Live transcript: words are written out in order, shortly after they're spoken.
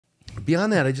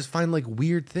beyond that, I just find like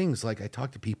weird things. Like I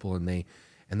talk to people and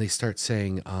they start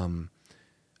saying, "Oh,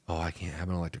 I can't have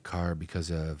an electric car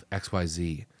because of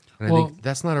XYZ," and I think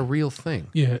that's not a real thing.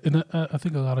 Yeah, and I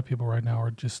think a lot of people right now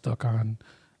are just stuck on,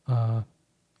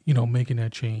 making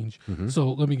that change.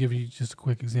 So let me give you just a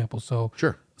quick example. So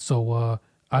Sure. So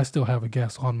I still have a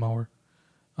gas lawnmower.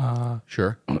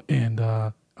 Sure. And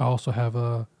I also have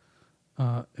a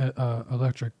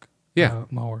electric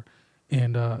mower,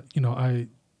 and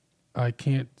I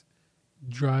can't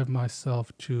drive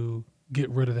myself to get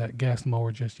rid of that gas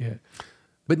mower just yet.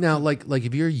 But now, like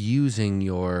if you're using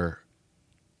your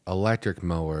electric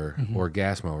mower or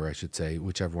gas mower, I should say,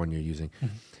 whichever one you're using,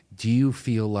 do you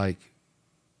feel like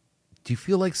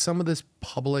some of this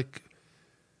public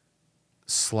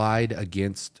slide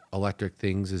against electric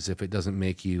things as if it doesn't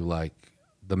make you like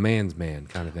the man's man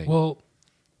kind of thing? Well,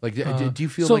 like, do you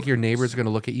feel like your neighbor's going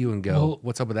to look at you and go,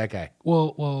 "What's up with that guy?"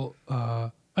 Well,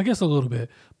 I guess a little bit,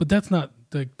 but that's not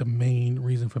like the main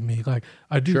reason for me. Like,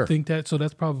 I do think that, so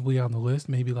that's probably on the list,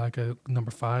 maybe like a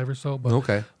number 5 or so. But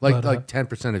okay, like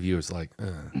 10% of you is like,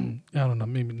 I don't know,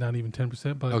 maybe not even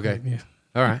 10%, but okay, yeah,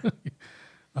 all right.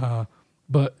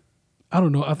 But I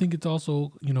don't know. I think it's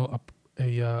also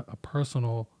a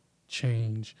personal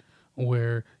change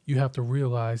where you have to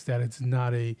realize that it's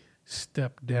not a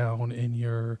step down in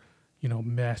your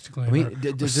masculine. I mean,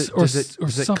 does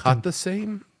it cut the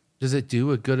same? Does it do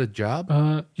a good job?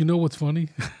 You know what's funny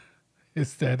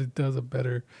is that it does a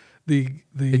better.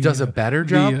 It does a better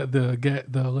job. The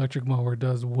electric mower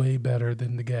does way better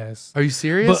than the gas. Are you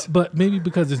serious? But maybe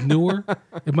because it's newer,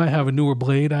 it might have a newer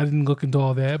blade. I didn't look into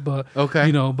all that, but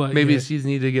okay, but maybe you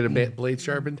need to get a blade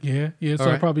sharpened. Yeah. So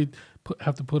I probably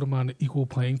have to put them on an equal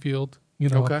playing field.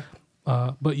 Okay.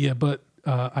 But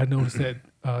I noticed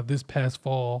that this past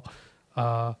fall,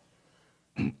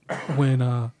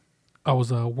 when I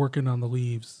was working on the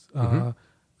leaves,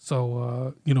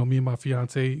 so me and my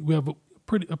fiance, we have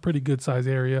a pretty good size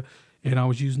area, and I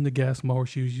was using the gas mower,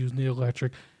 she was using the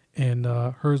electric, and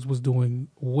hers was doing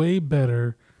way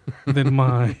better than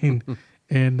mine.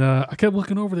 And I kept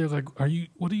looking over there like,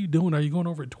 what are you doing? Are you going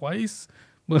over it twice?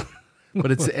 But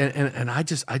it's and I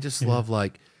just love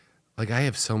like I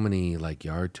have so many like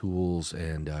yard tools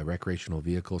and recreational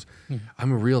vehicles.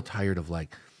 I'm real tired of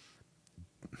like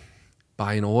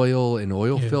buying oil and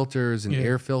oil filters and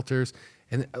air filters.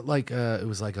 And like it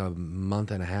was like a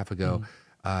month and a half ago,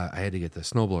 I had to get the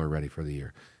snowblower ready for the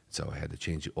year. So I had to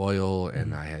change the oil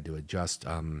and I had to adjust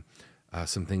some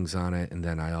things on it. And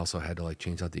then I also had to like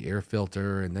change out the air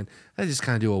filter. And then I just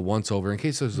kind of do a once over in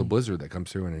case there's a blizzard that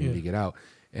comes through and I need to get out.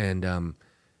 And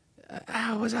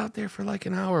I was out there for like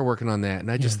an hour working on that.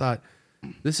 And I just thought,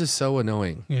 this is so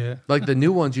annoying. Yeah. Like the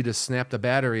new ones, you just snap the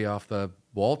battery off the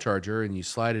wall charger and you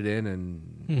slide it in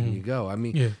and you go. I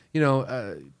mean,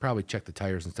 probably check the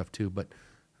tires and stuff too, but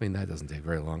I mean, that doesn't take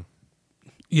very long.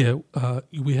 Yeah.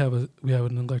 We have an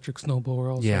electric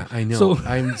snowblower also. Yeah, I know. So,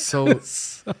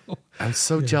 I'm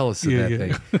so jealous of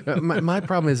that thing. My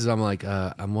problem is I'm like,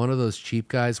 I'm one of those cheap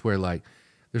guys where like,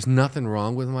 there's nothing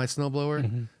wrong with my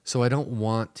snowblower. So I don't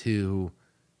want to,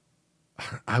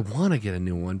 I want to get a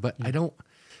new one, but I don't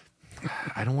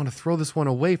want to throw this one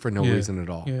away for no reason at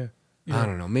all. Yeah. I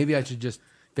don't know. Maybe I should just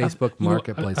Facebook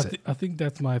Marketplace it. I think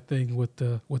that's my thing with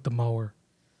the mower.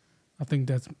 I think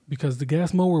that's because the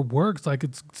gas mower works. Like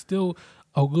it's still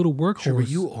a little workhorse. Sure, but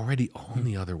you already own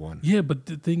the other one. Yeah, but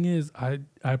the thing is, I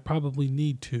probably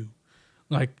need to.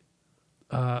 Like,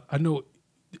 I know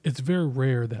it's very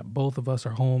rare that both of us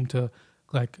are home to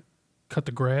like cut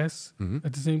the grass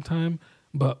at the same time.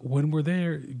 But when we're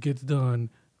there, it gets done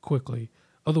quickly.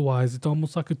 Otherwise, it's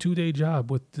almost like a 2-day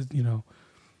job with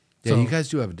Yeah, so, you guys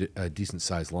do have a decent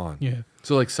sized lawn. Yeah.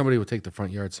 So like somebody will take the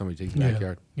front yard, somebody take the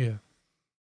backyard. Yeah.